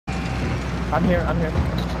I'm here.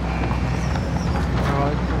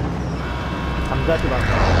 Hamza to back.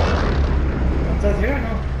 Hamza's here?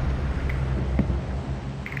 No.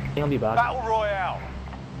 He'll be back. Battle Royale.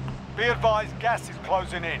 Be advised, gas is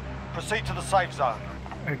closing in. Proceed to the safe zone.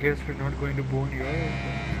 I guess we're not going to bone you. We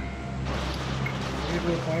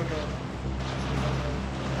go far down.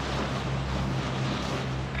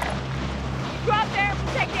 Drop there,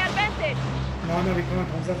 take the advantage. No, we can't.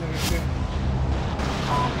 Hamza's right there.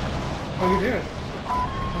 Oh, you there?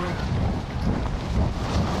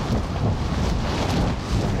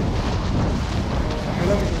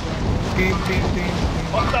 Team.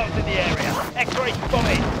 Hostiles in the area. X-ray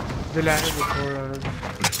spotted. They landed before us.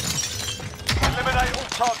 Eliminate all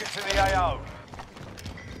targets in the AO.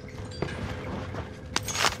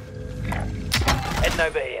 Heading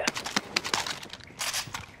over here.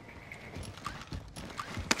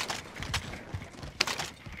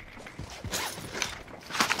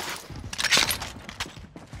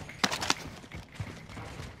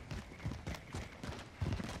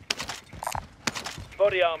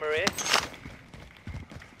 Body armor here.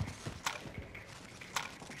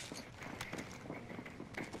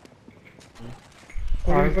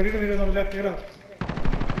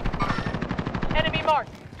 Enemy marked.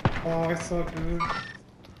 Oh, I saw dude.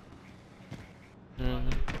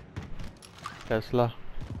 Tesla.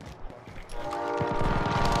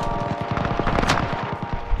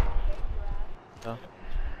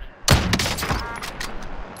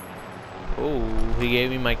 Oh, he gave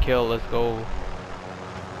me my kill. Let's go.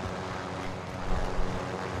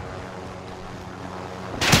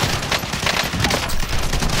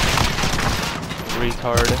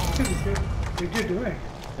 Retard. What are you doing?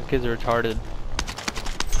 The kids are retarded.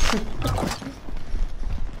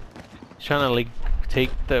 He's trying to like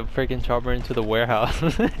take the freaking chopper into the warehouse.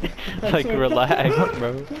 Like relax,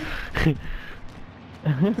 bro.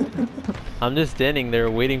 I'm just standing there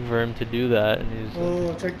waiting for him to do that, and he's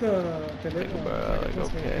check the like, bro, like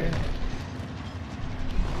okay.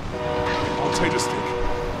 I'll take a stick.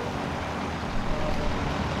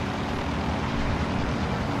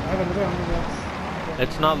 I have another 100 bucks.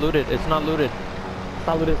 It's not looted. It's not looted. It's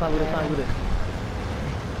not looted.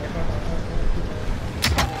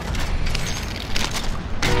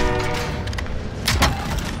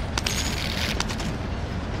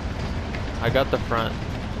 I got the front.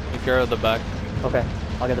 Take care of the back. Okay,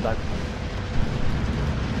 I'll get the back.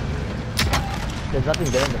 There's nothing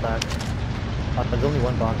there in the back. There's only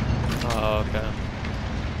one box. Oh, okay.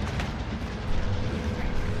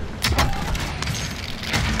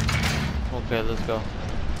 Okay, let's go.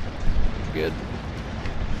 Good.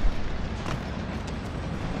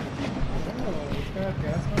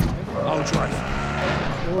 I'll drive.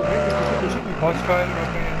 Hostile.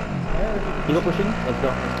 You go pushing? Let's go.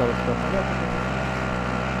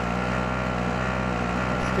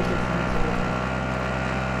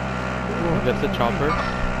 Get the chopper.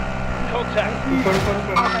 Contact.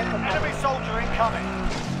 Enemy soldier incoming.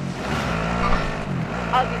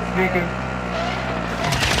 I'll be the Vehicle.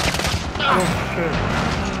 Oh shit.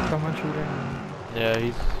 Someone shooting. Yeah,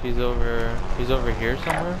 he's over here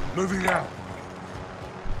somewhere. Moving out.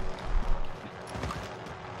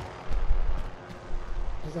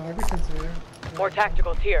 There's a heavy sensor here. More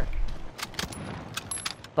tacticals here.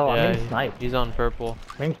 Oh, Yeah, I'm being sniped. he's on purple.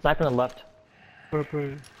 I'm being sniped on the left.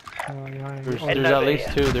 Purple. There's at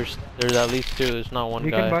least two. There's at least two. There's not one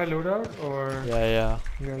We guy. can buy loadout or Yeah.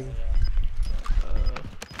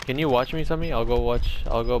 Can you watch me, Sami? I'll go buy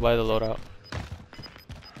the loadout.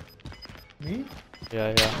 Me?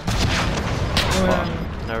 Yeah. Oh, Fuck,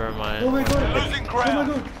 never mind. Oh my god! Losing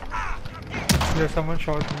ground. Oh my god! Yeah, someone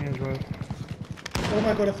shot me as well. Oh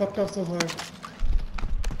my god, I fucked up so hard.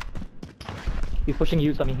 He's pushing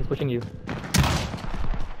you, Sami. He's pushing you.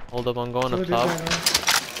 Hold up, I'm going up He's top. an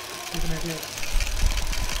idiot.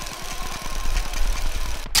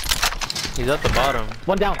 He's at the bottom.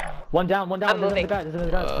 One down. I'm There's moving. another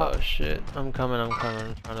guy. Oh shit. I'm coming. I'm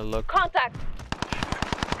trying to look. Contact.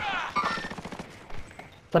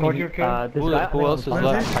 Sami, Got your kill? Who else is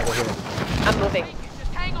left? I'm moving.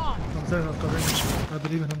 Hamza, I'm covering. I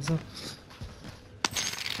believe in Hamza.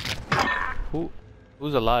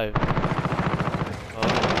 Who's alive? Oh,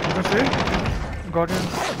 That's it? Got him.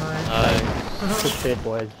 Nice. Good shit,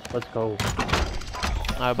 boys. Let's go.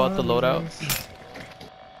 I bought the loadout.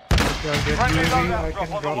 Okay, I'll get Friendly UAV. loadout I drop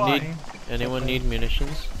can on the drop way. mine. Anyone need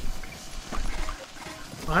munitions?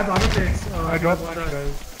 I have armor plates. I dropped mine,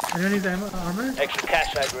 guys. Anyone needs armor? Extra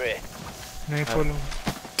cash over here. No, follow.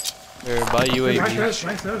 Here, buy UAVs.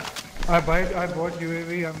 Myself. I bought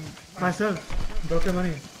UAV. I'm myself. Drop your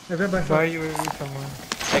money. Everyone buy UAV someone.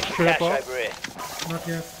 Extra Should I cash pop? over here. Not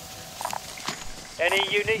yet. Any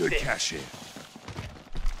units Good in? cash here.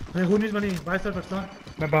 Hey, who needs money? Buy stuff, it's not.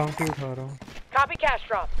 मैं bounty उठा रहा हूँ. Copy cash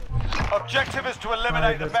drop. Objective is to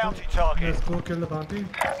eliminate the bounty target. Let's go kill the bounty.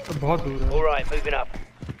 बहुत दूर है. Alright, moving up.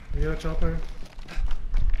 Yeah, chopper.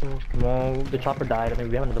 Well, the chopper died. I mean,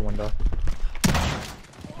 we have another one though.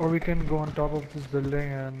 Or we can go on top of this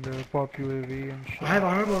building and pop UAV and shit. I have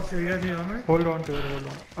armor box here. You guys need armor? Hold on to it, hold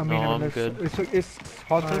on. I mean, No, I'm good. इस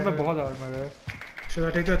hostel में बहुत armor है. Should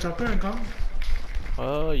I take the chopper and come?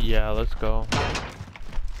 Oh yeah, let's go.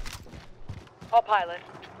 All pilot.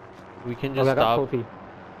 We can Oh, just I got stop. trophy.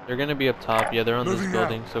 They're gonna be up top. Yeah, they're on this Moving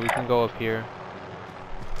building, so we can go up here.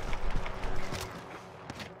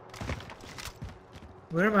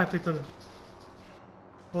 Where are my people?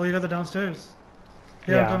 Oh, you got the downstairs.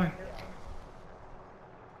 Yeah, Yeah. I'm coming.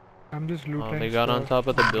 I'm just looting. Oh, they got on stuff. top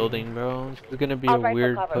of the building, bro. This is gonna be I'll a rifle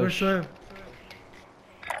weird cover. Where's push. Shoaib?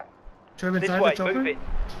 Shoaib This inside the way, chopper? move it.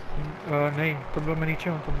 नहीं, तुम लोग मैं नीचे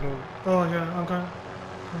हूँ, तुम लोग. Oh, yeah, I'm coming.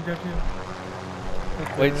 I'm getting you.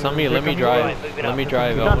 Wait, Sami, let me coming drive. right, moving Let up. me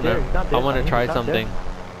drive. He's I not wanna, there, he's not I there, wanna Sami, try he's not there. something.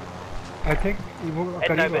 I think वो Heading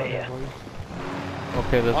करीब over आ रहा here. है, boys.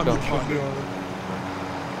 Okay, let's I'm go. the Should be pilot. all right.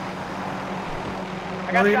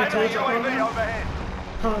 I got Oh, you shot need to at. take the UAV chopper? overhead.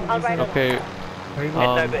 Oh, I'll listen. ride Okay, भाई वो Heading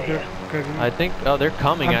Um, over here. करीब. I think. Oh, they're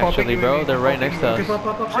coming I'm popping actually, bro. UAV, They're I'm right next to Okay, us. pop,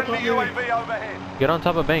 pop, pop, shit, Friendly pop, UAV overhead. Get on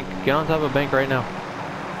top of bank. Get on top of bank right now.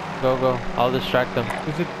 Go, go. I'll distract them.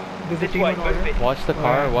 There's a This team way, on move orange. it. Watch the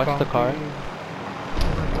car. Watch the car. Oh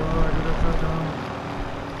my god, you got shot down.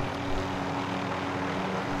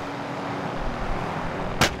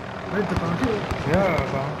 Wait, the bounty?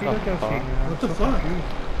 Yeah, bounty का क्या scene है? What the I'm so fuck?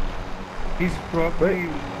 confused. He's probably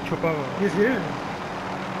छुपा हुआ. He's here.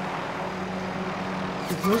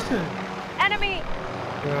 He's close to it. Enemy!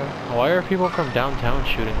 Yeah. Why are people from downtown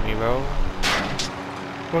shooting me, bro?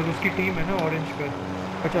 Because उसकी team है ना orange पे.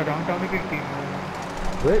 अच्छा downtown में भी team है.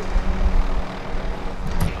 Wait.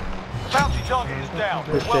 Bounty target is down.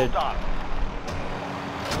 Good Well shit. done.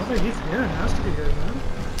 Oh, but he's here. He has to be here, man.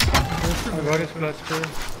 I got his cluster.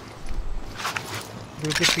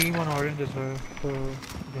 There's a team on orange as well. So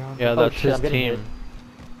ध्यान. Yeah, Oh, that's shit, his I'm getting team.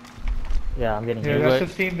 hit. Yeah, I'm getting Yeah, hit. You that's guys-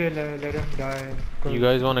 his team. They let him die. You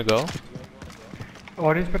guys want to go?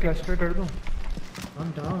 Orange पे cluster कर दूँ?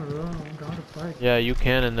 I'm down, bro. I'm down to fight. Yeah, you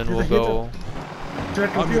can, and then There's we'll a hit go. Try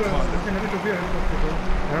to I'm be the okay, pilot. let me to be helicopter, bro.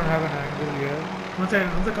 I don't have an angle yet. One second,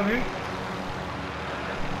 Hamza, come here.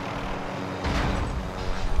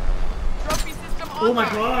 Oh my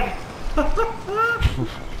god!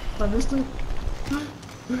 I missed it.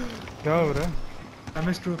 क्या हो रहा है? I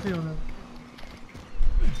missed trophy on it.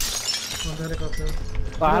 On the helicopter.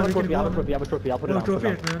 Oh, I have a We can trophy. I have a go, trophy. I have a trophy. I'll put it Oh, on. Put trophy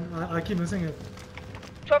it it, man. I keep missing it.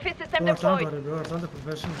 Trophy system Oh, it's not deployed. about it, bro. It's not the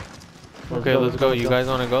profession. Okay, let's go. You guys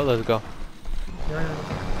want to go? Let's go. Yeah,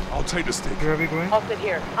 yeah. I'll take the stick. Where are we going? I'll sit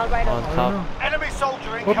here. I'll ride On on. I don't top. know. Enemy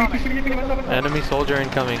soldier Oh, incoming. Enemy soldier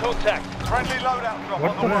incoming. Contact. Friendly loadout drop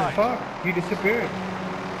What on the the way. fuck? He disappeared.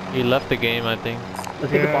 He left the game, I think.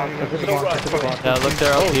 Let's get the Yeah, box. Let's get the yeah. box. Let's get the box. Yeah, look,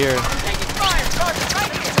 they're up here.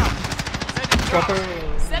 Chopper.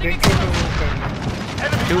 देख के तो वो कर.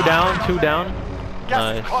 Enemy Two down. Two down. Gas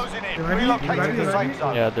is Nice. closing in. You ready? Relocate You ready? to the You safe ready?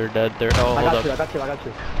 zone. Yeah, they're dead. They're. Oh, I hold got up. you. I got you. I got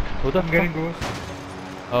you. Who the I'm getting fuck?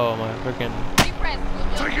 ghost. Oh my freaking.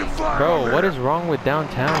 Taking fire. Bro, over what here. is wrong with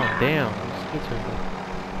downtown? Damn. These kids are-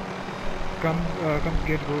 Come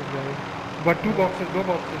get ghost guys. But two boxes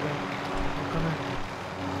हैं. I'm coming.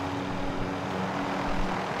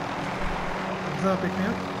 Hamza, pick me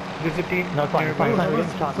up. There's a team No, it's fine. It's fine. nearby. We're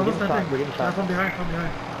getting shot. We're Someone's getting shot. sniping. We're getting Yeah, shot. from behind, from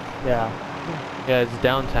behind. Yeah. Yeah, it's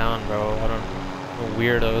downtown, bro. I don't.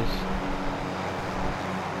 Weirdos.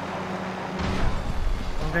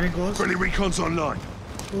 I'm getting ghost. Friendly recon's online.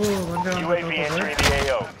 Oh, one guy on the top UAV of entering it. the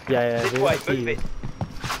AO. Yeah, yeah. This they way, see move you. it.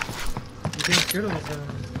 He's getting scared of this guy.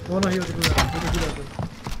 Oh no, he was do that. He was do that.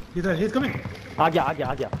 He's there. He's coming. आ गया.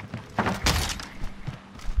 आ गया.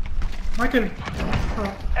 Michael.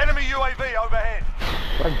 Oh, Enemy UAV overhead.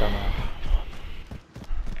 What a dumbass.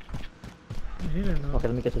 he didn't know. Okay,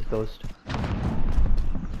 let me get this ghost.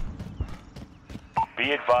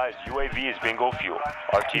 Be advised, UAV is bingo fuel.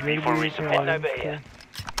 RTB for resupply. Heading over here.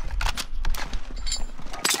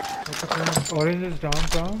 What's the plan? Orange is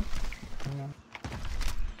downtown.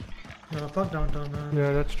 No, fuck downtown, man.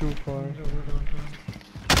 Yeah, that's too far. He's over downtown.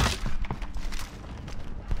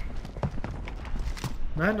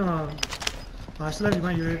 Man, I still have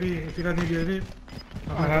my UAV. If you guys need UAV,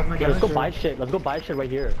 I have my Yeah, let's go cash. buy shit. Let's go buy shit right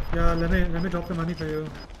here. Yeah, let me drop the money for you.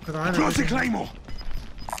 Cause I have Planting everything. Claymore.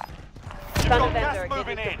 You've Found a got gas vendor.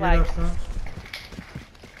 moving Giving in. supplies. Yeah, so.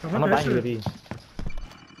 I'm Someone not buying crashed it. UAV.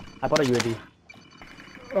 I bought a UAV.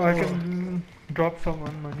 I can drop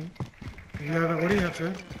someone money. What do you have,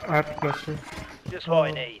 sir? I have cluster. Just what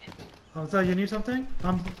I need. Hamza, you need something?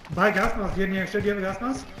 Buy gas mask. Do you have any extra? Do you have a gas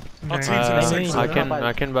mask? Our team's in the safe I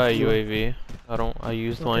zone. can buy a UAV. I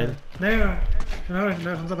used one. No,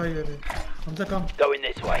 Hamza, buy UAV. Hamza, come. Going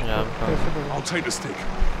this way. Yeah, I'm fine. I'll take the stick.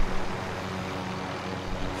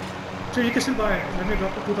 Sure, you can still buy it. Let me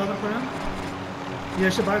drop the 2,000 for him. Yeah,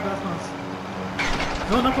 you should buy gas mask.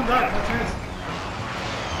 No, not from that. That's his.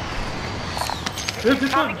 There's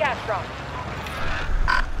this Copy one. cash drop.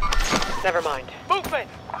 Never mind. Movement!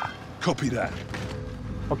 Copy that.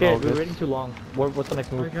 Okay, Oh, we're good. waiting too long. What's the next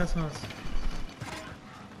Buy move? gas mask.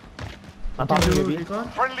 I'm popping Can you do UAV. recon?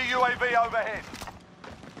 Friendly UAV overhead.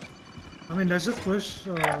 I mean, let's just push.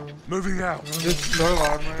 Moving out. Just a lot of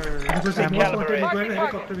armor. Because ammo. most wanted, we go in a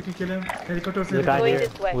helicopter, we can kill him. Helicopter The guy Going here.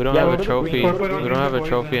 this way. We don't Yeah, have we're a the trophy. green. Purple We on don't have a the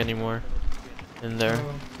trophy poison. anymore in there.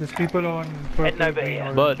 There's people on purple. Heading over green, here.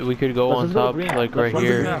 orange. But we could go Let's on just go top, green. like Let's right go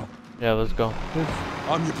Moving here. out. Yeah, let's go.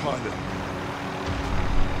 I'm your pilot.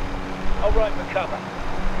 All right, for cover.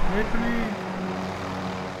 Wait for me.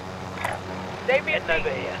 Save your Heading over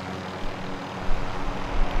seat. here.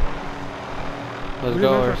 Let's Who go,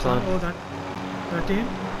 did that first time? Arslan. Oh, that team?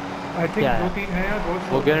 I think Yeah. both team hai, both.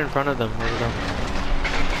 We'll get in front of them. Let's go.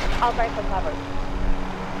 I'll try for cover.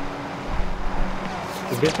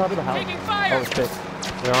 Is this top of the house? Oh shit.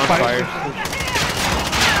 They're on fire.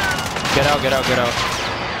 Get out, get out, get out.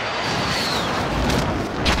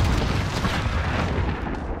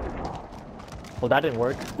 Well, that didn't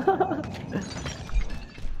work.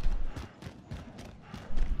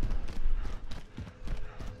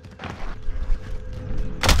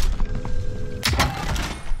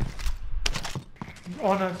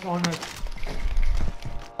 On us.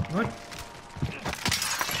 What?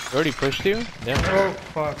 We already pushed you? Yeah. Oh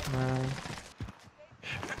fuck, man.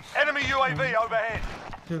 Enemy UAV overhead.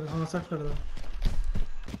 Dude, हाँ सब कर दो.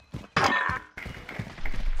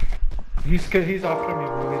 He's after me,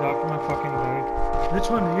 bro. He's after my fucking guy. Which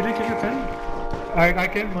one? You didn't kill your friend? I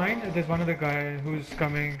killed mine. There's one other guy who's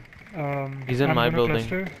coming. He's in I'm my gonna building.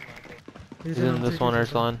 cluster. He's in this one,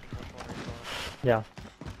 Arslan. Yeah.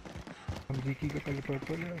 Ziki ka pehle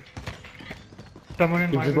purple hai. Someone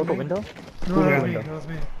in You my just broke a building. window? No, Who that broke was me. window? That was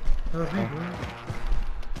me. That was me, bro.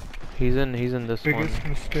 He's in this one. Biggest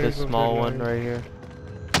mistake This of small their one life. right here.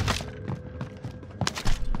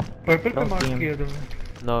 Purple pe Don't mark see him. kiya tumne.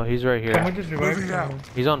 No, he's right here. Someone just revived Moving out. someone.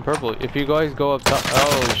 He's on purple. If you guys go up top,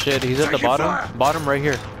 oh shit, he's at the Taking bottom. fire. Bottom right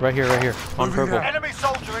here, right here, right here, on Moving purple. out. Enemy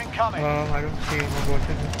soldier incoming. I don't see him. I'm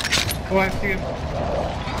watching him. Oh, I see him.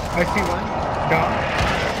 I see one. Down.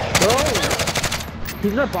 Bro!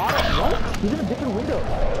 He's in the bottom. What? He's in a different window.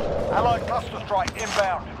 Allied cluster strike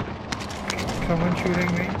inbound. Someone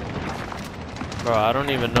shooting me. Bro, I don't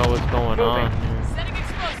even know what's going on.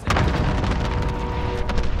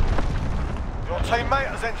 Your teammate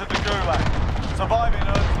has entered the gulag. Surviving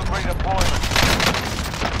earns them redeployment.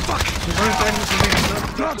 He's going inside me, Hamza.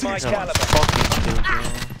 Planting My explosives. caliber. Fucking shit, bro.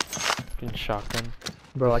 Fucking shotgun.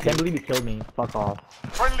 Bro, I can't believe he killed me. Fuck off.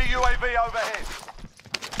 Friendly UAV overhead.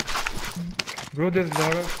 Bro, there's a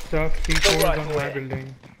lot of stuff. C4 Alright, on my boy.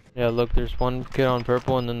 building. Yeah, look, there's one kid on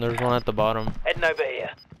purple and then there's one at the bottom. Heading over here.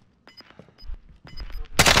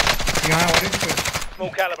 Yeah, orange pe. Small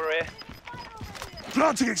caliber here.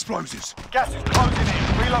 Planting explosives. Gas is closing in.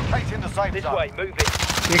 Relocating the safe This zone. way, move it.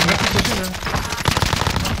 Ek minute Pushing him.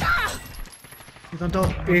 He's on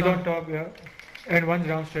top. He's on top, yeah. And one's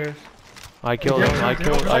downstairs. I killed him. I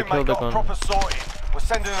killed Teammate the got gun. proper sorted. We're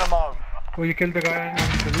sending them home. Oh, you killed the guy on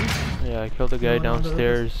the roof? Yeah, I killed the guy No, on the roof.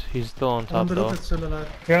 downstairs. He's still on On top the roof, though. it's still alive.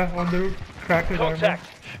 Yeah, on the roof. Cracked his armor. Contact.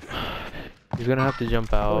 He's gonna have to jump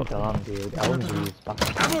Oh, out. dumb, dude. LMG is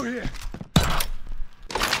fucking. Ammo here.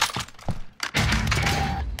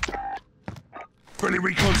 Friendly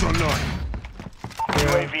recon's online.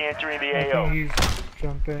 UAV entering the I AO. think he's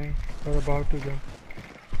jumping. Or about to jump.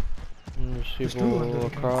 There's two on people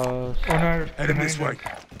the- across. On our Heading this behind way.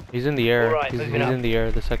 He's in the air. Alright, He's moving up. in the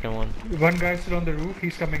air, the second one. us. One guy's still on the roof.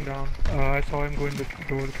 He's coming down. I saw him go in the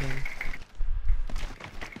door thing.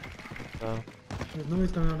 There's no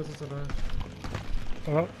he's coming out of this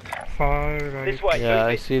alive. Far right. This way, Yeah, move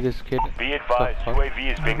I it. see this kid. Be advised, fuck?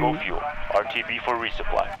 UAV is bingo fuel. RTB for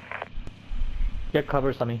resupply. Get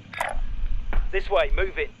cover, Sami. This way,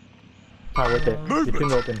 move it. Not with it. Your team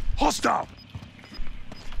Movement. open. Hostile.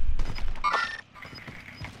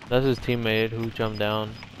 That's his teammate who jumped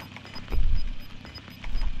down.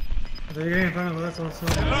 They're getting in front of us also.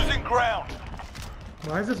 You're losing ground.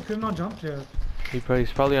 Why is this kid not jumped yet?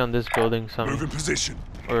 He's probably on this building Move some in position.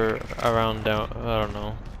 or around down. I don't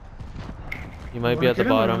know. He might be wanna at the kill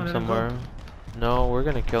him or bottom wanna somewhere. No, we're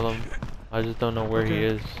gonna kill him. I just don't know where he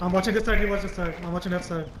is. I'm watching this side, you watch this side. I'm watching left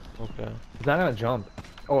side. Okay. He's not gonna jump.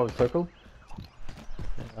 Oh, circle?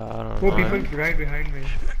 I don't Oh, know. people right behind me.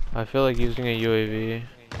 I feel like using a UAV.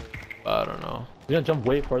 I don't know. He's gonna jump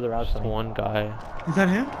way further Just outside. one guy. Is that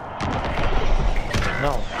him?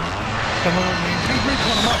 No. Come on, Need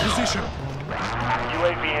recon on my position.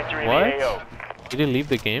 UAV entering What? the AO. Did he leave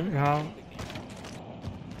the game? हाँ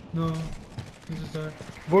No. He's just died.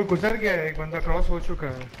 वो गुजर गया है एक बंदा cross हो चुका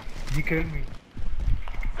है he killed me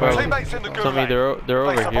Bro, Teammates in the good Sami, they're They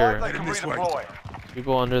over survive, here. they can This way. redeploy.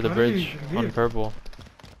 People under the How did he bridge leave? on purple.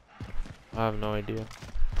 I have no idea.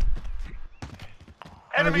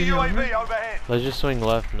 Enemy UAV overhead. Let's just swing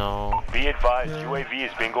left now. Be advised, Yeah. UAV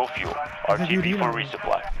is bingo fuel. think you RTB for reload.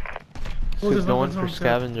 resupply. Oh, there's Going one for on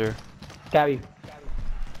scavenger. Gabby.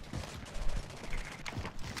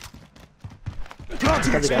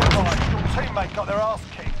 Planting Be explosives. advised, your teammate got their ass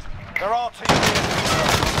kicked. There are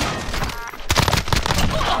teams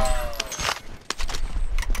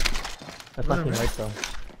That's not team right though.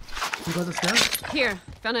 You got the scan? Here,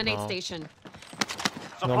 found an aid No. station.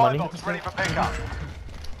 Supply money? box ready for pickup.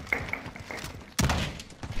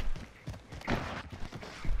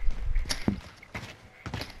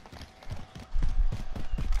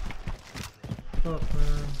 Oh,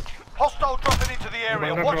 man. Hostile dropping into the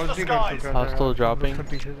area. बंदा Watch cross the भी कर skies. चुका था Hostile dropping. उसके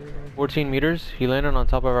पीछे से 14 meters. He landed on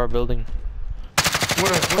top of our building. वो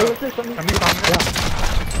रहा अभी सामने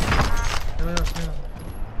Yeah.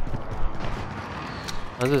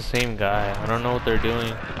 That's the same guy. I don't know what they're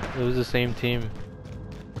doing. It was the same team.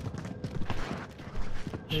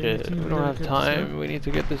 Shit, we don't have time. We need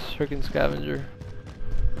to get this freaking scavenger.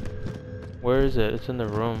 Where is it? It's in the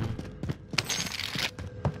room.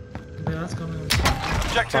 Yeah, that's coming.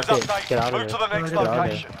 Objectives Fuck it, get updated. out of Move to there. the next Get out of there.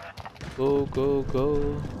 location. Go, go, go.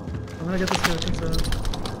 I'm gonna get the skeleton, sir.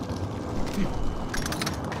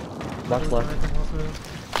 Watch left.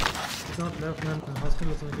 It's not left, man. The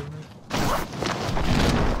hospital is gonna give me.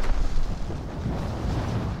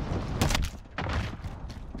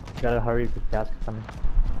 Gotta hurry because gas is coming.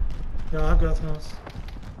 Yeah, I have gas mask.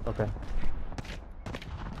 Okay.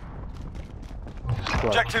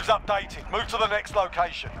 Objectives updated. Move to the next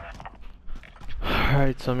location.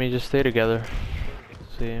 Alright, Sami, just stay together.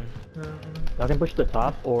 See. Yeah, Y'all can push the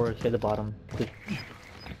top or stay at the bottom.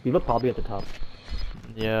 We look probably at the top.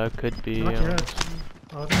 Yeah, it could be. not yet.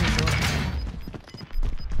 I think it's wrong.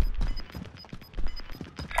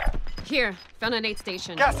 Here, found an aid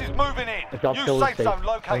station. Gas is moving in. If y'all New still safe safe, zone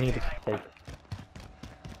I need located. to safe.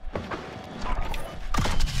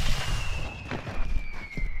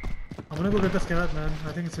 I'm gonna go get the scat, man.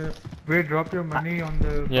 I think it's safe. wait drop your money on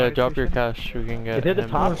the Yeah, fire drop your station. cash. We can get If it's at the him.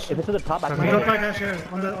 top, shit. if it's at the top, I I can got get my it. cash here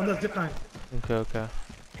on the zip line. Okay, okay.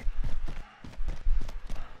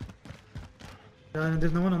 Yeah, and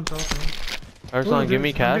there's no one on top, man. Arslan, give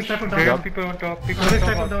me cash. Somebody's There are Drop people on top people Somebody's on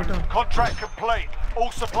type of top downtown. Contract complete.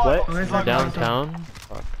 All supply What? boxes Nice, located. downtown.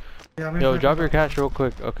 Fuck. Yeah, I'm in Yo, front drop of your cash real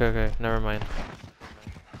quick. Okay, okay. Never mind.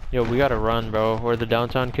 Yo, we gotta run, bro. Or the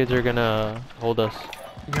downtown kids are gonna hold us.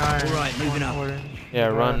 yeah Alright, moving up. orange. Yeah,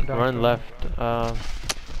 run downtown. left. Cause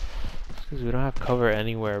we don't have cover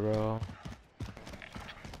anywhere, bro.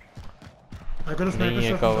 I got a sniper नहीं है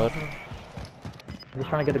shot from cover. downtown. I'm just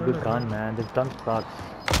trying to get a good gun, man. This gun sucks.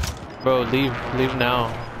 Bro, leave now,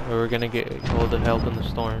 or we're gonna get held in the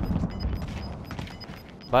storm.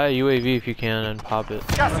 Buy a UAV if you can and pop it.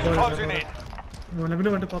 Gas is closing in. No, let me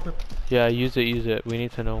know when to pop it. Yeah, use it. We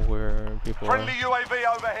need to know where people are. Friendly UAV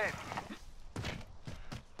overhead.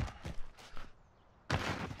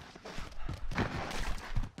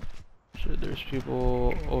 Shit, there's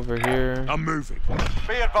people over here. I'm moving.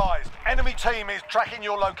 Be advised. Enemy team is tracking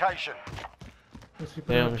your location. There's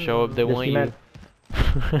people Damn, out show up. They This want team you.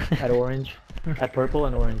 At orange. At purple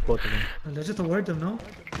and orange, both of them. And let's just avoid them, no?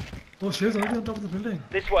 Oh, shit's already on top of the building.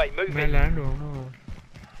 This way, move मैं in. land हूँ ना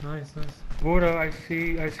Nice, nice. वो रहा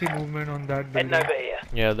I see movement on that Heading building over here.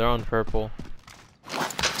 Yeah, they're on purple.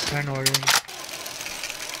 and orange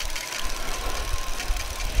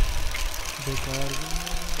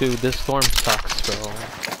Dude, this storm sucks, bro.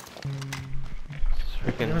 It's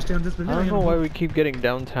You freaking. wanna stay on this building? I don't know why we keep getting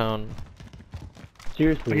downtown.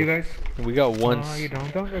 Seriously. are you guys We got once. you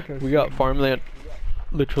downtown okay We got farmland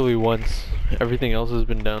literally once. Everything else has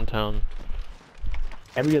been downtown.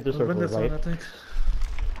 Every other We'll circle, win this right? one, I think.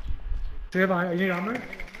 Do you have any armor?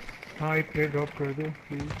 हाँ एक plate drop कर दो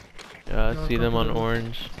please Yeah, I No, see them on copy that.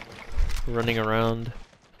 orange, running around.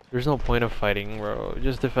 There's no point of fighting, bro.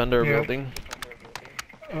 Just defend our Yeah. building.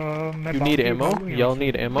 मैं You need बाकी ammo? भागूं यहाँ Y'all से।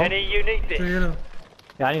 need ammo? Any, you need So, this. you know.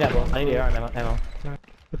 Yeah, I need ammo. I need AR ammo.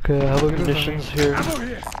 Okay, I have There's munitions here. Ammo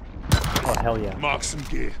here. Oh, hell yeah. Mark some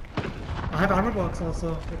gear. I have armor box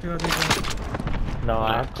also. If you are thinking. No,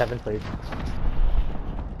 I have 7 plates.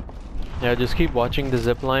 Yeah, just keep watching the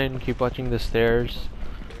zip line. Keep watching the stairs.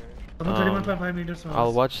 Someone 31.5 meters from I'll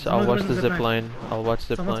us. watch Someone's the coming zip line. I'll watch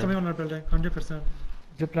zip Someone's coming line. on our building, 100%.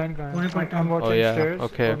 Zipline guy. Only point I'm two. watching Oh yeah. stairs.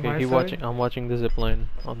 Okay, on my okay. Keep side. watching. I'm watching the zip line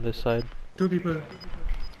on this side. 2 people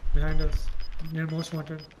behind us, near most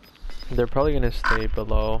wanted. They're probably gonna stay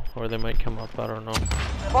below, or they might come up. I don't know.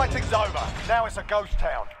 Fighting's over. Now it's a ghost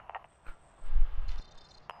town.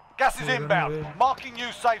 Gas is Yeah, inbound. yeah. Marking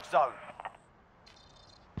new safe zone.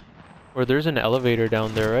 Or there's an elevator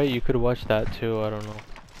down there, right? You could watch that too. I don't know.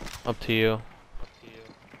 Up to you.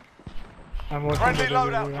 I'm watching Friendly the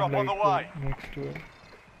loadout elevator, drop on the way. next to it.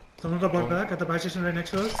 Someone got brought back at the buy station right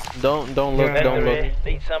next to us. Don't look. Yeah, Don't Vendor look. here.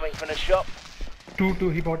 Need something from the shop. Two.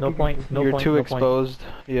 He bought No two point. people. No You're point. too no point. exposed.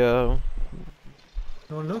 Yeah.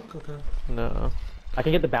 Don't look, okay. No. I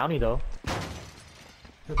can get the bounty though.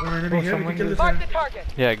 There's one enemy here, we can kill this Mark guy. the target.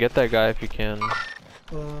 Yeah, get that guy if you can.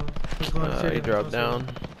 He's gone straight He in, dropped also. down.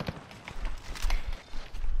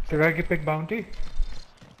 Did I get pick bounty?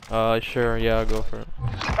 Sure. Yeah, go for it.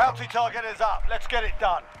 Bounty target is up. Let's get it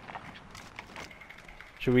done.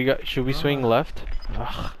 Should we swing left?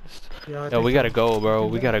 Ugh. Yeah, I Yeah, think we so. gotta go, bro.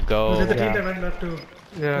 We gotta Was go. it the team Yeah. that went left too?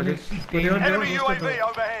 Yeah, Only- this but they weren't there Enemy most of UAV them.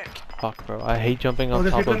 overhead. Fuck, bro. I hate jumping Oh, on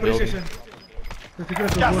there's top people of at police buildings. station. There's people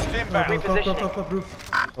at the Gas roof. is inbound. Up,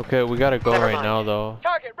 roof. Okay, we gotta go Never right mind. now, though.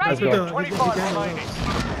 Target right That's here. what the- 25 the- remaining.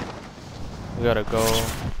 We gotta go.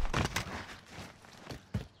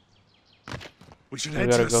 We should We head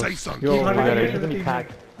to gotta the go. safe zone. Yo, Keep we running gotta- here, it's there's a gonna be team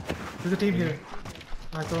packed. here. There's a team here.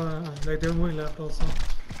 I saw, like they're moving left also.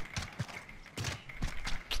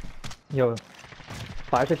 Yo.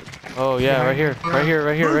 5, 6. Oh yeah, right here, right here,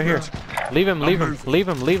 right here, right here. Leave him, leave him, moving. leave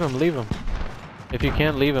him, leave him, leave him. If you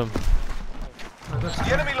can't, leave him. The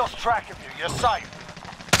enemy lost track of you. You're safe.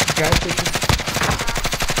 gas station.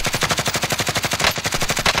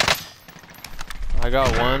 I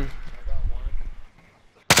got one.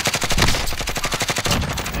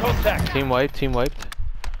 Contact. Team wiped, team wiped.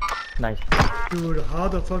 Nice. Dude, how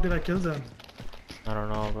the fuck did I kill them? I don't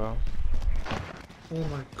know, bro. Oh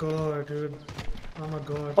my god, dude. Oh my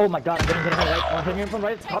god. Oh my god, I'm getting hit right. I'm hitting him from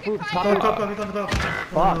right. Top roof. Top Top, roof. top, top, top, top.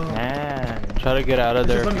 Fuck, man. Try to get out of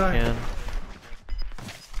there There's if one you guy. can.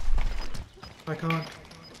 I can't.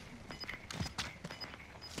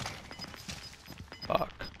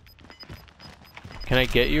 Fuck. Can I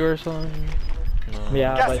get you or something? No.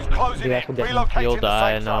 Yeah, Gas but is closing you in. have to get me. Relocating You'll the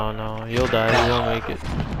die. safe No, zone. no. You'll die. You won't make it.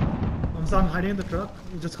 I'm hiding in the truck.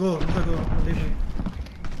 Just go. Just go. Leave me.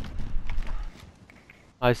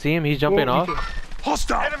 I see him. He's jumping Oh, off. he-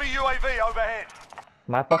 Hostile! Enemy UAV overhead.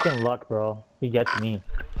 My fucking luck, bro. He gets me.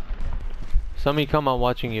 Sami, come. I'm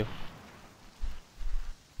watching you.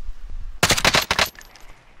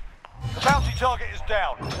 The bounty target is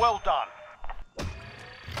down. Well done.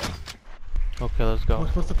 Okay, let's go.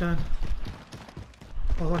 What's the plan?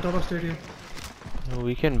 Oh, on top of stadium.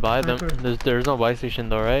 We can buy them. Sniper. There's no buy station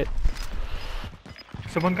though, right?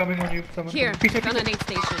 Someone coming on you. Someone Here, coming. Piche, gun piche. and aid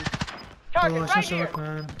station. Oh, I Target right should here. shot,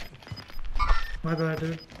 man. My bad,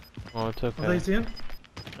 dude. Oh, it's Oh, you okay. see him?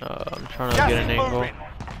 I'm trying to Gas get is an angle. moving.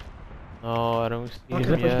 No, I don't see Okay. He's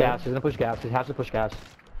him gonna push yet. gas. He's gonna push gas. He has to push gas.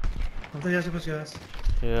 I'm thinking I should push gas.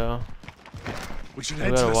 Yeah. We should We head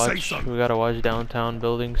to gotta the safe watch. zone. We gotta watch downtown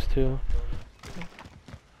buildings too.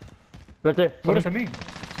 Right there. What What does that mean?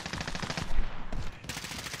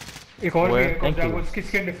 एक और भी Where? है Thank कौन सा you. वो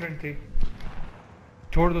किसके different थी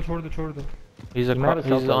छोड़ दो छोड़ दो छोड़ दो He's You might have across.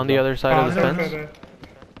 He's self-load on the though. other side of the no, fence.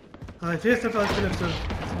 I faced the first kill himself.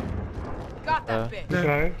 Got that bitch.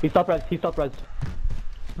 Dead. He's top res. He's top res.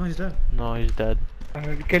 No, he's dead. No, he's dead.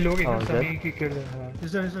 किल हो गई Oh, ना is सभी की किल है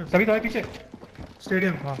He's dead, he's dead. सभी तो है पीछे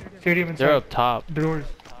Stadium. हाँ stadium They're inside up top. Doors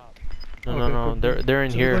No, no, Okay, no. cool. They're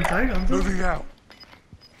in Should we go here. inside? Hamza? Moving out.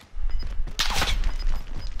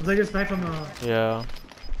 Hamza gets sniped from Yeah.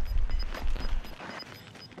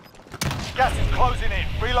 Gas is closing in.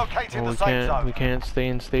 Relocating Well, the safe zone. we can't stay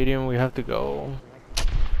in stadium. We have to go.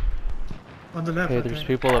 on the left. Okay, I there's think.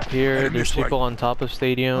 people up here. Heading There's this way. people on top of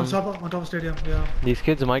stadium. On top of stadium, yeah. These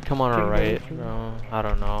kids might come on our right, bro. I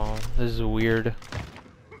don't know. This is weird.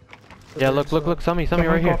 Yeah, look, look, look, Sami,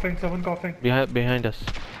 right here. someone coughing Behind us.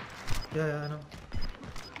 Yeah, I know.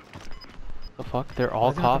 The fuck? They're all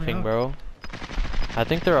Why is it not coming coughing, up? bro. I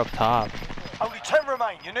think they're up top. Only 10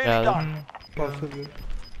 remain. You're nearly Yeah. done. possibly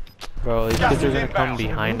Bro, these Gas kids are is gonna come inbound.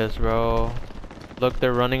 behind us, bro. Look,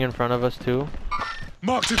 they're running in front of us too.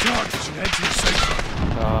 Mark the target. We should head to the safe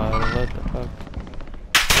zone. God, what the fuck?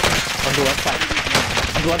 On the left side.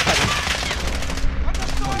 On the left side.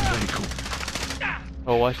 Vehicle.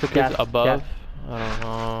 Oh, watch the kids Gas, above. gas. I don't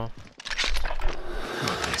know.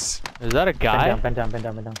 this. Is that a guy? Bend down.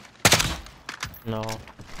 No.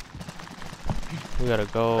 We gotta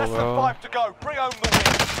go, Less than bro. 5 to go. Bring home the win.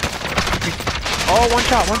 Oh, one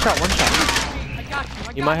shot. I got you.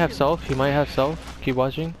 I He got might have you. self. He might have self. Keep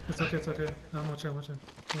watching. It's okay. I'm watching.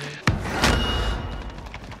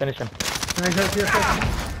 Finish him.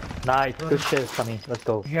 Yes. Nice. Good shit, Sami. Let's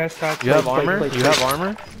go. He has stats. You have Play, armor? play. You have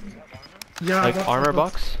armor? Yeah. Like armor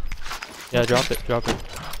box? Yeah, drop it.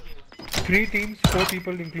 3 teams, 4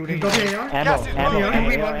 people including Got me. the AR? Gas is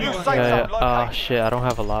moving. New safe zone Yeah. located. Shit. I don't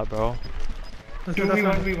have a lot, bro.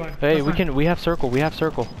 2v1v1. Hey, we have circle.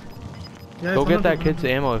 Yeah, Go it's get on that the- kid's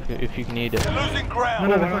ammo if you need it. Losing ground.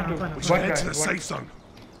 No, No, I'm one, fine. We should One head guy, to the one. safe zone.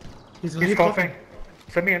 He's coughing.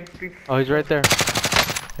 Sami, please. Oh, he's right there.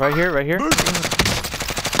 Right here.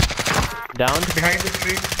 Down. Behind the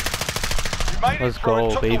tree. You made it Let's through and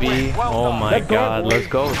go, took the baby. win. Well Oh done. my Let's go, god. boys. Let's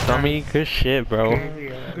go, Sami. Good shit, bro.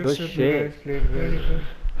 Good You shit. guys played very good.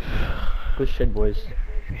 Good shit, boys.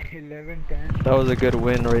 11-10. That was a good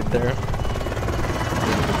win right there.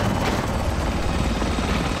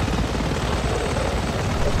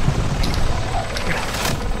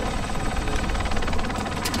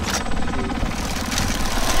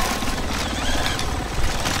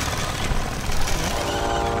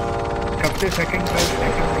 Couple seconds,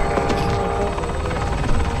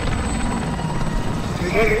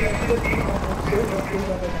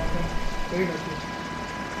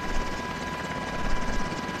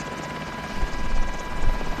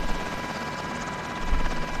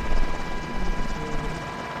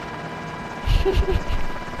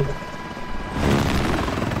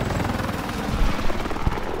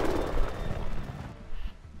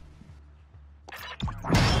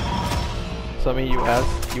 Sami,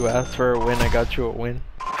 you asked for a win. I got you a win.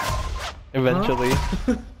 Eventually.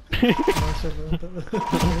 Thank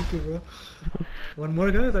you, bro. One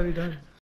more guy, that'll be done.